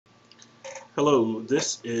Hello,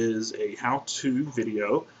 this is a how-to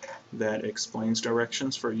video that explains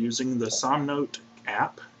directions for using the SomNote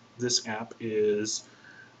app. This app is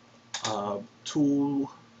a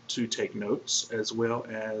tool to take notes as well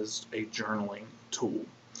as a journaling tool.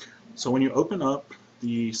 So when you open up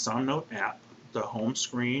the SomNote app, the home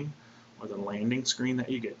screen or the landing screen that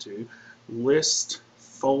you get to, list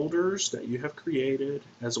folders that you have created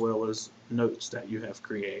as well as notes that you have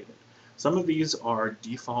created. Some of these are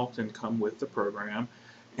default and come with the program,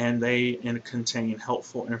 and they contain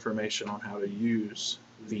helpful information on how to use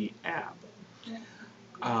the app.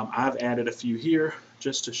 I've added a few here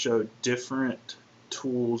just to show different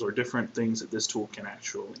tools or different things that this tool can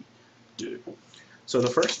actually do. So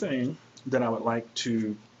the first thing that I would like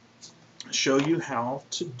to show you how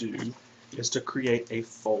to do is to create a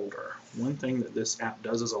folder. One thing that this app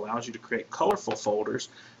does is allows you to create colorful folders,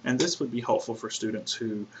 and this would be helpful for students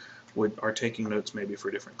who are taking notes maybe for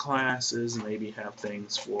different classes, maybe have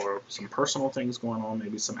things for some personal things going on,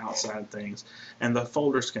 maybe some outside things, and the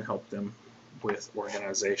folders can help them with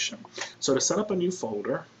organization. So to set up a new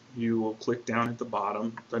folder, you will click down at the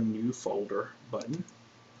bottom the New Folder button.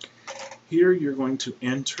 Here you're going to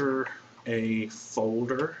enter a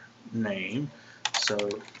folder name. So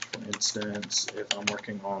for instance, if I'm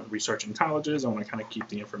working on researching colleges, I want to kind of keep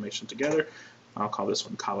the information together. I'll call this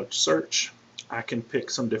one College Search. I can pick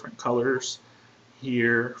some different colors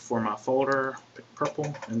here for my folder, pick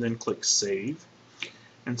purple, and then click Save.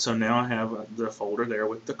 And so now I have the folder there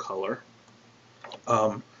with the color.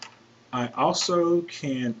 I also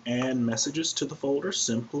can add messages to the folder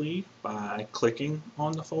simply by clicking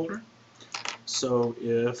on the folder. So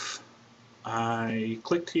if I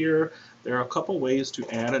clicked here, there are a couple ways to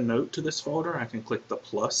add a note to this folder. I can click the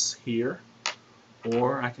plus here,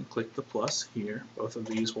 or I can click the plus here. Both of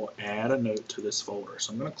these will add a note to this folder.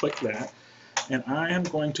 So I'm going to click that, and I am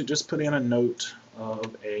going to just put in a note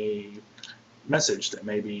of a message that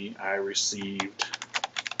maybe I received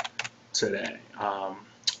today.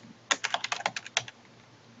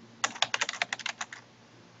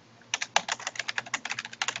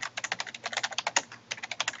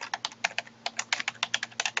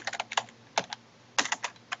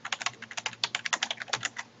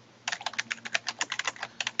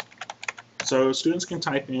 So students can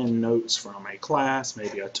type in notes from a class,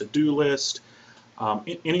 maybe a to-do list,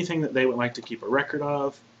 anything that they would like to keep a record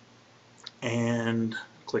of, and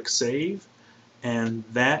click Save, and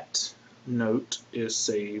that note is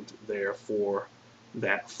saved there for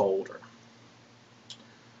that folder.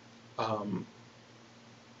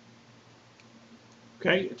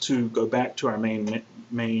 Okay, to go back to our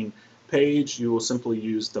main page, you will simply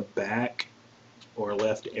use the back or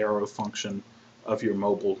left arrow function of your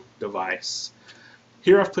mobile device.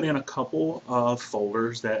 Here I've put in a couple of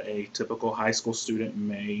folders that a typical high school student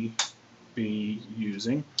may be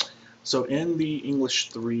using. So in the English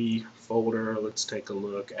 3 folder, let's take a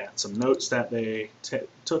look at some notes that they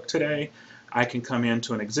took today. I can come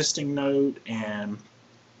into an existing note and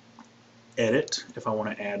edit if I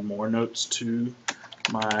want to add more notes to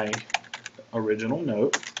my original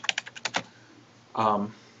note.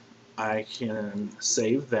 I can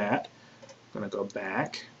save that. I'm going to go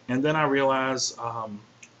back, and then I realize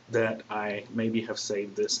that I maybe have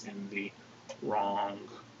saved this in the wrong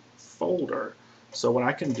folder. So what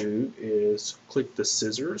I can do is click the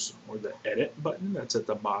scissors or the edit button that's at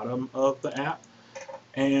the bottom of the app,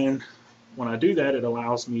 and when I do that, it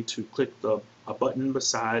allows me to click a button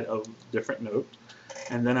beside a different note,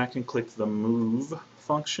 and then I can click the move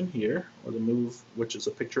function here, or the move, which is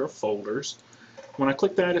a picture of folders. When I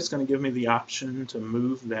click that, it's going to give me the option to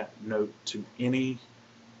move that note to any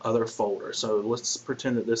other folder. So let's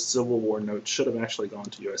pretend that this Civil War note should have actually gone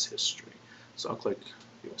to U.S. History. So I'll click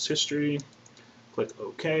U.S. History, click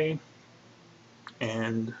OK,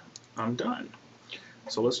 and I'm done.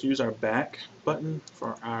 So let's use our back button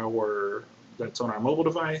for that's on our mobile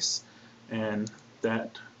device, and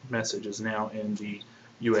that message is now in the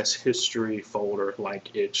U.S. History folder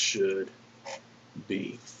like it should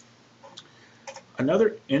be.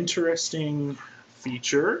 Another interesting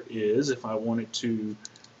feature is if I wanted to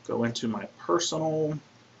go into my personal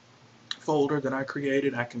folder that I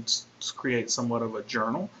created, I can create somewhat of a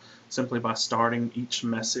journal simply by starting each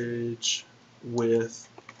message with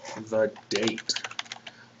the date.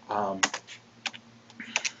 By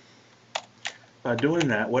doing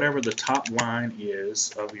that, whatever the top line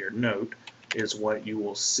is of your note is what you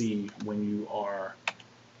will see when you are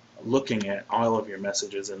looking at all of your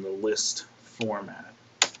messages in the list format.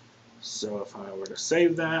 So if I were to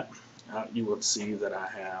save that, you will see that I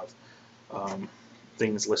have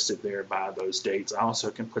things listed there by those dates. I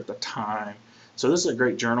also can put the time So this is a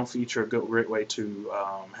great journal feature, a great way to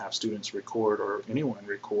have students record, or anyone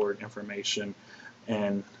record information.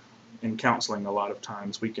 And in counseling, a lot of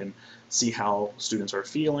times we can see how students are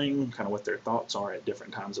feeling, kind of what their thoughts are at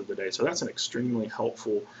different times of the day. So that's an extremely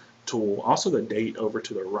helpful tool. Also, the date over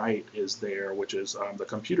to the right is there, which is the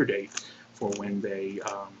computer date for when they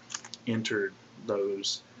entered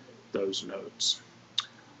those notes.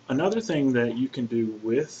 Another thing that you can do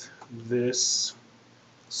with this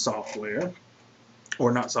software,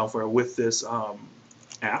 or not software, with this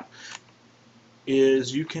app,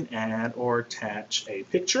 is you can add or attach a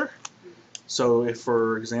picture. So if,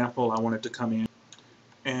 for example, I wanted to come in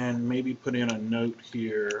and maybe put in a note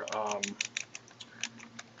here,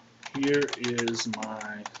 here is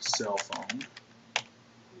my cell phone.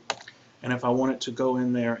 And if I wanted to go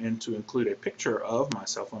in there and to include a picture of my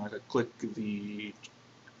cell phone, I could click the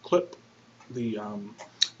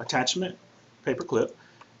attachment paper clip,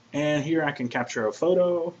 and here I can capture a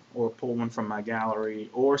photo or pull one from my gallery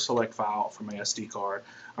or select file from my SD card.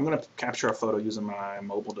 I'm going to capture a photo using my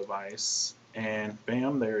mobile device, and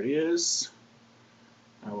bam, there it is.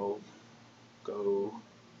 I will go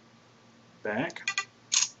back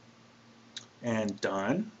and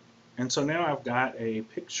done. And so now I've got a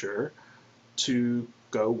picture to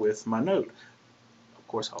go with my note. Of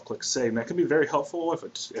course, I'll click save. And that can be very helpful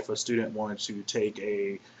if a student wanted to take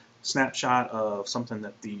a snapshot of something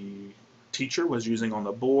that the teacher was using on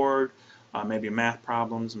the board, maybe math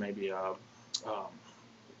problems, maybe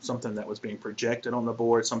something that was being projected on the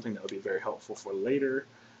board, something that would be very helpful for later.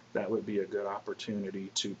 That would be a good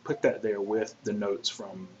opportunity to put that there with the notes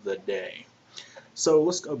from the day. So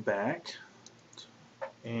let's go back,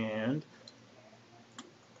 and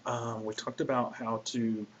we talked about how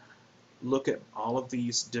to look at all of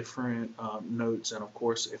these different notes, and of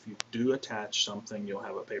course if you do attach something, you'll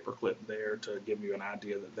have a paper clip there to give you an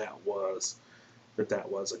idea that that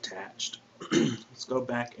was attached. Let's go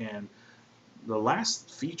back, and the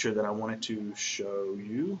last feature that I wanted to show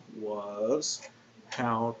you was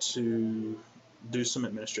how to do some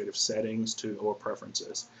administrative settings or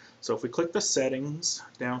preferences. So if we click the settings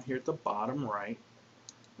down here at the bottom right,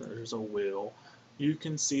 there's a wheel, you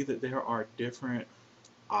can see that there are different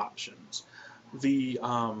options. The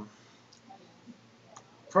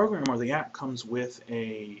program or the app comes with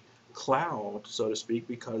a cloud, so to speak,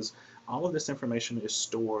 because all of this information is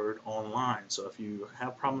stored online. So if you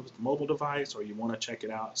have problems with the mobile device or you want to check it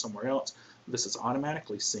out somewhere else, this is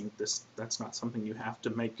automatically synced. That's not something you have to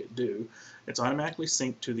make it do. It's automatically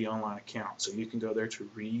synced to the online account, so you can go there to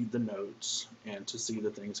read the notes and to see the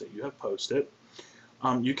things that you have posted.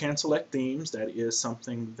 You can select themes. That is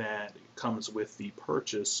something that comes with the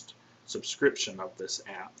purchased subscription of this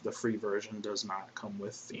app. The free version does not come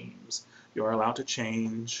with themes. You are allowed to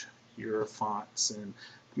change your fonts and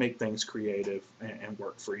make things creative and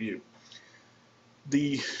work for you.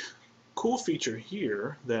 The cool feature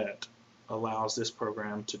here that allows this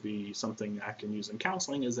program to be something I can use in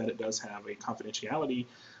counseling is that it does have a confidentiality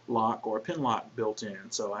lock or a pin lock built in.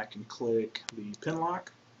 So I can click the pin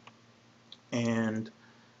lock, and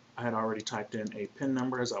I had already typed in a pin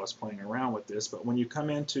number as I was playing around with this, but when you come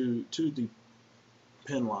into the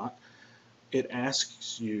pin lock, it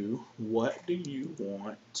asks you, what do you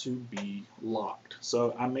want to be locked?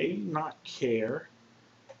 So I may not care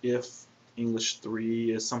if English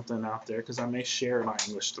 3 is something out there, because I may share my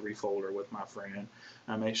English 3 folder with my friend.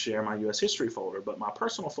 I may share my US history folder, but my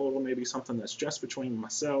personal folder may be something that's just between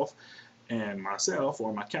myself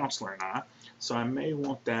or my counselor and I. So I may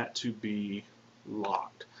want that to be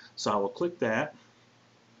locked. So I will click that,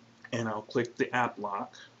 and I'll click the app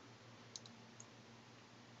lock,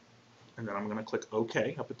 and then I'm going to click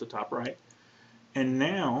OK up at the top right. And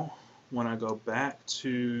now when I go back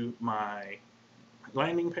to my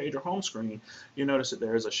landing page or home screen, you notice that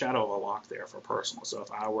there is a shadow of a lock there for personal. So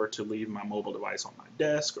if I were to leave my mobile device on my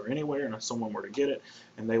desk or anywhere, and if someone were to get it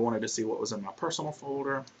and they wanted to see what was in my personal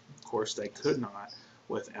folder, of course they could not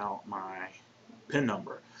without my PIN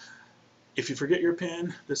number. If you forget your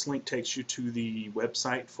PIN, this link takes you to the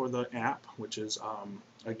website for the app, which is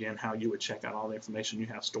again how you would check out all the information you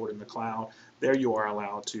have stored in the cloud. There you are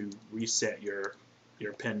allowed to reset your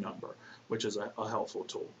PIN number, which is a helpful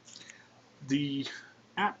tool. The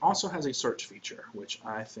app also has a search feature, which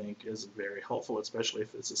I think is very helpful, especially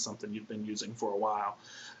if this is something you've been using for a while.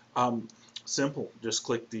 Simple, just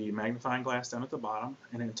click the magnifying glass down at the bottom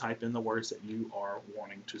and then type in the words that you are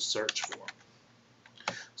wanting to search for.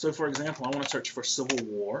 So for example, I want to search for Civil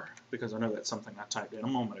War, because I know that's something I typed in a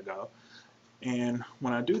moment ago. And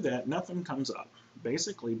when I do that, nothing comes up,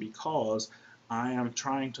 basically because I am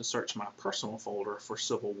trying to search my personal folder for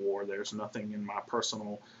Civil War. There's nothing in my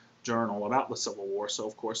personal journal about the Civil War, so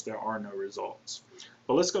of course there are no results.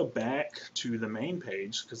 But let's go back to the main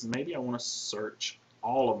page, because maybe I want to search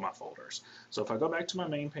all of my folders. So if I go back to my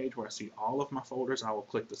main page where I see all of my folders, I will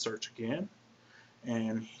click the search again,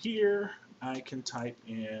 and here I can type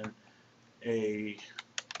in a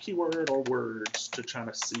keyword or words to try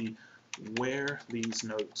to see where these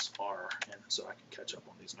notes are, and so I can catch up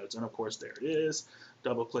on these notes. And of course there it is.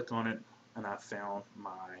 Double click on it and I found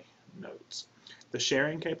my notes. The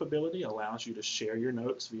sharing capability allows you to share your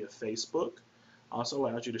notes via Facebook. Also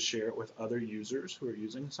allows you to share it with other users who are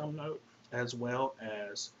using SomNote, as well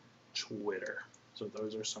as Twitter. So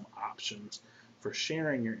those are some options for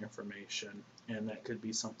sharing your information, and that could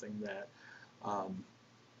be something that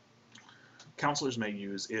counselors may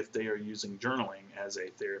use if they are using journaling as a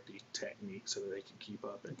therapy technique so that they can keep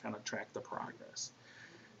up and kind of track the progress.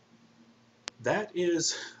 That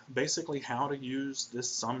is basically how to use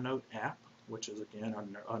this SomNote app, which is again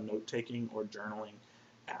a note-taking or journaling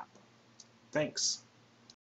app. Thanks.